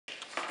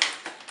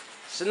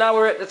So now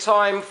we're at the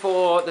time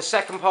for the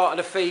second part of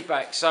the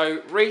feedback.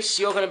 So Reese,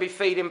 you're going to be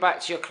feeding back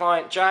to your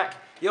client Jack.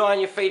 Ieuan,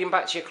 you're feeding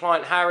back to your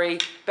client Harry.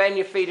 Ben,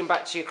 you're feeding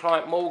back to your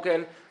client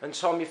Morgan. And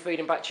Tom, you're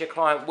feeding back to your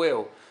client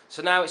Will.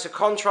 So now it's a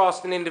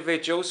contrasting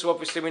individual. So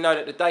obviously we know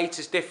that the data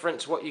is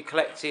different to what you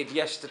collected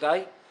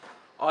yesterday.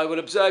 I will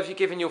observe you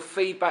giving your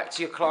feedback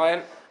to your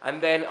client,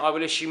 and then I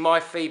will issue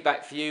my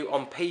feedback for you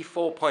on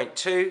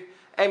P4.2,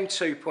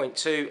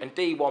 M2.2 and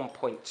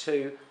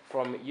D1.2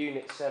 from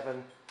Unit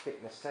 7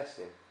 fitness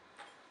testing.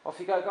 Off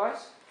you go,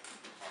 guys.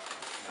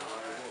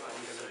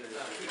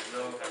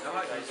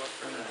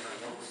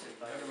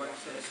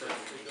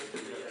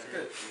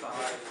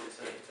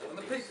 On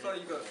the peak flow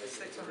you got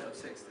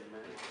 660.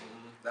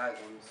 That's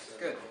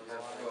good.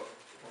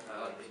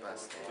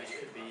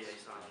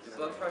 Your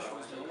blood pressure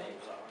was normal,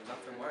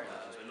 nothing worrying.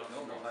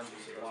 Normal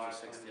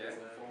 168.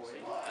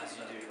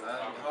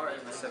 Heart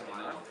rate was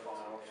 79.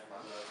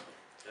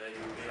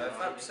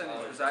 Fat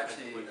percentage was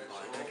actually in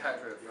the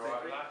category of 15.1,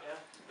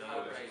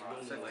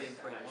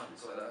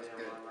 so that was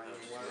good.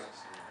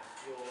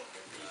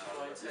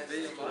 Your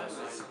BMI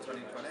was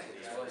 20.8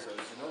 as well, so it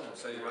was normal.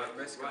 So you're at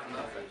risk of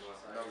nothing.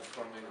 No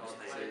chronic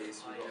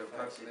disease, you're a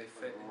perfectly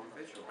fit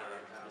individual.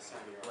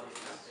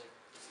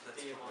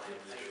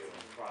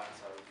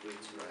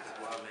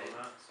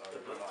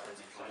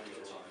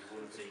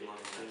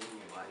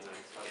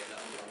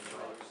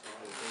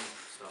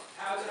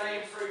 How do they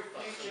improve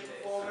future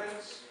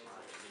performance?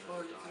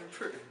 Well, you can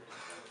improve.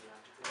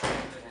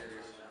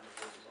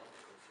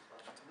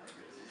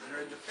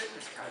 You're in the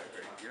fitness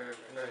category. You're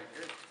very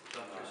good.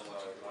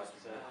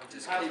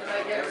 How can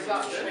they get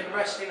reduction in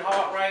resting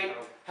heart rate?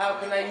 How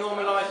can they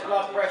normalise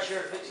blood pressure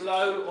if it's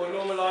low or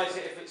normalise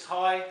it if it's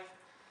high?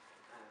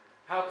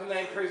 How can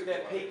they improve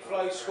their peak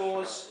flow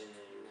scores?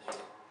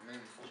 You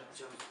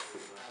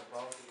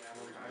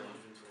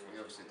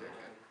obviously do it.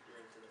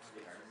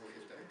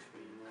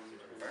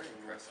 Very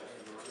impressive.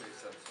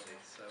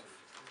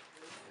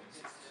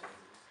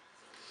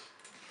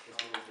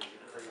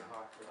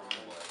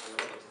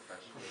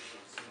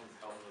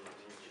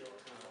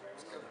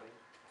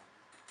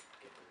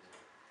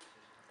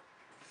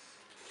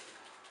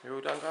 You're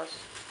all done, guys?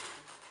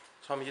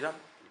 Tom, are you done?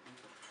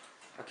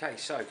 Okay,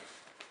 so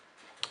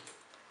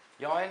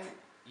Ieuan,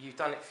 you've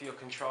done it for your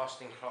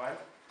contrasting client.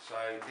 So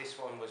this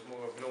one was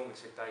more of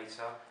normative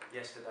data.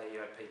 Yesterday you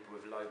had people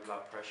with low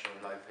blood pressure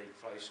and low peak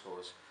flow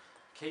scores.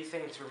 Key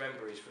thing to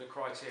remember is for the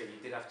criteria you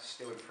did have to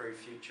still improve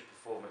future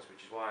performance,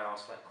 which is why I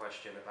asked that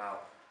question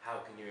about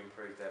how can you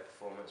improve their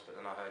performance, but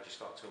then I heard you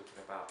start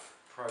talking about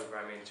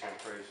programming to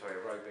improve,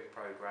 aerobic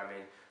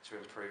programming to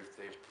improve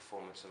the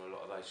performance on a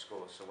lot of those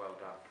scores, so well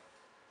done.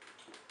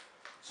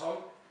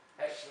 Tom,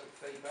 excellent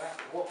feedback.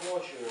 What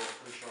was your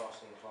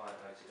contrasting client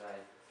though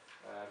today?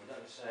 You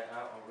don't say it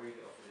out, I'll read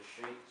it off of the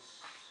sheets.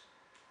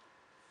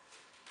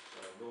 So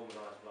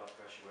normalised blood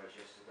pressure, whereas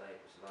yesterday it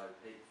was low,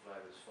 peak flow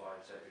was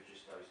fine, so it was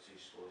just those two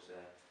scores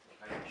there.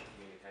 Okay, which you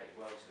communicated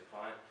well to the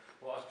client.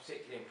 What I was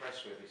particularly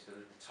impressed with is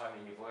the tone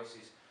in your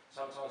voices.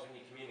 Sometimes when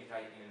you're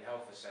communicating in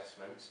health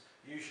assessments,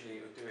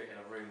 usually you'll do it in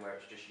a room where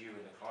it's just you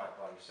and the client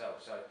by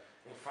themselves. So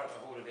in front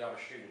of all of the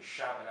other students,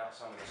 shouting out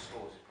some of the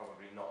scores is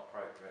probably not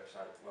appropriate,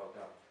 so well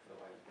done for the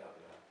way you dealt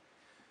with that.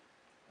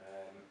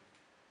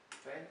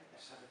 Ben,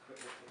 let's have a quick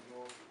look at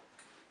your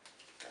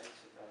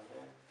data down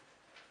there.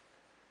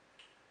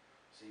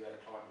 So you had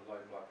a client with low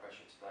blood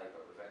pressure today,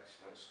 but with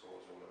excellent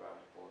scores all around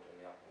the board on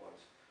the upper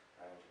ones,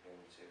 and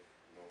normative,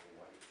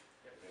 normal weight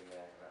in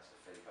there, and that's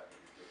the feedback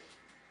that you've given.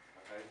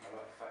 Okay, I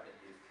like the fact that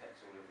you've kept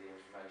all of the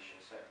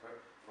information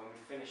separate. When we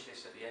finish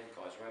this at the end,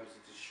 guys, remember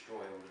to destroy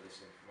all of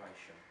this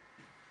information.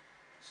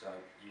 So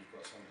you've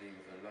got somebody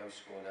with a low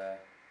score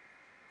there,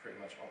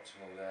 pretty much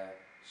optimal there,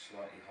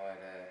 slightly high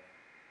there,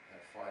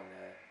 fine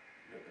there,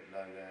 a little bit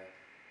low there,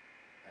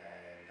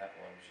 and that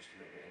one was just a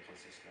little bit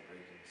inconsistent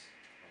readings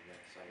on there,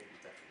 so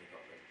you've definitely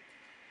got them.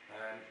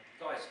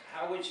 Guys,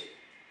 how would you,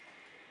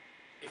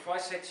 if I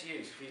said to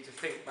you for you to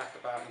think back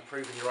about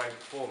improving your own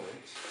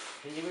performance,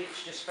 can you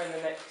each just spend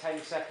the next 10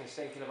 seconds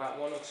thinking about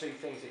one or two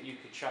things that you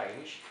could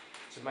change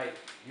to make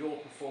your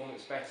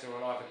performance better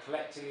on either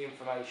collecting the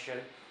information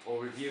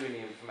or reviewing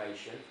the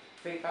information?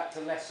 Think back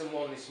to lesson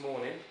 1 this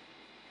morning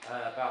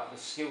about the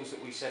skills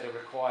that we said are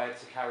required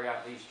to carry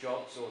out these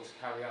jobs or to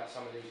carry out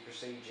some of these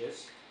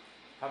procedures.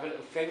 Have a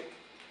little think.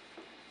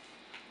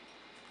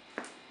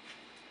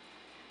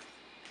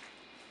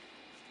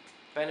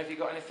 Ben, have you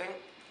got anything?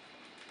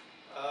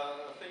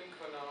 I think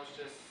when I was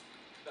just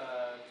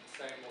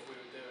saying what we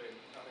were doing,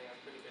 I think I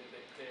could have been a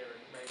bit clearer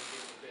and maybe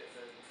give a bit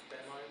of a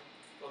demo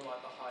on like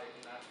the height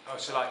and that. Oh,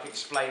 so like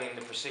explaining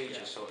the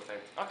procedure sort of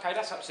thing. Okay,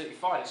 that's absolutely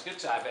fine. It's good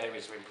to have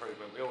areas of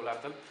improvement. We all have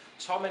them.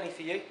 Tom, any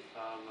for you?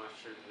 I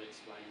should have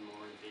explained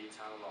more in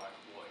detail, like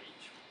what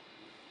each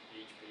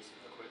piece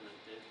of equipment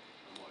did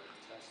and what it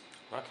would test.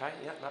 Okay,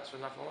 yeah, that's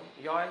another one.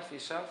 Ieuan, for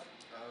yourself?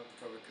 I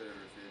probably could have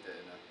reviewed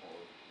it in a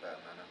more better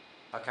manner.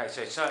 Okay,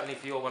 so certainly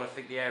if you all want to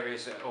think the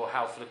areas or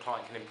how for the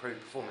client can improve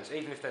performance,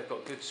 even if they've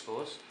got good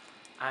scores.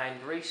 And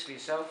Reese, for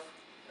yourself?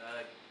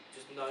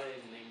 Just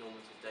knowing the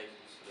normative data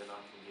so then I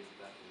can give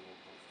that more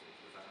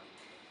confidence.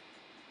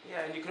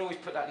 Yeah, and you can always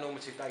put that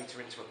normative data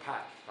into a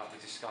pack, like we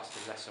discussed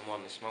in lesson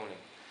 1 this morning.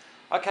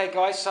 Okay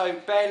guys, so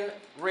Ben,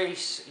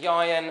 Reese,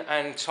 Ieuan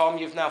and Tom,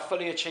 you've now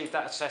fully achieved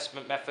that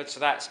assessment method. So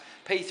that's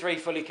P3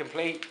 fully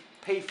complete,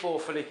 P4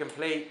 fully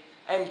complete,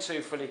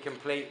 M2 fully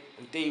complete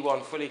and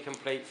D1 fully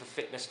complete for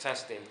fitness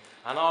testing.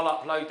 And I'll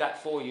upload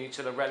that for you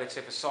to the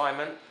relative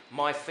assignment.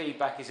 My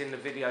feedback is in the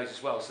videos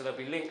as well. So there'll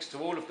be links to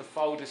all of the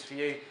folders for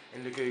you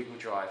in the Google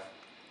Drive.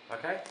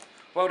 Okay?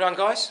 Well done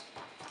guys.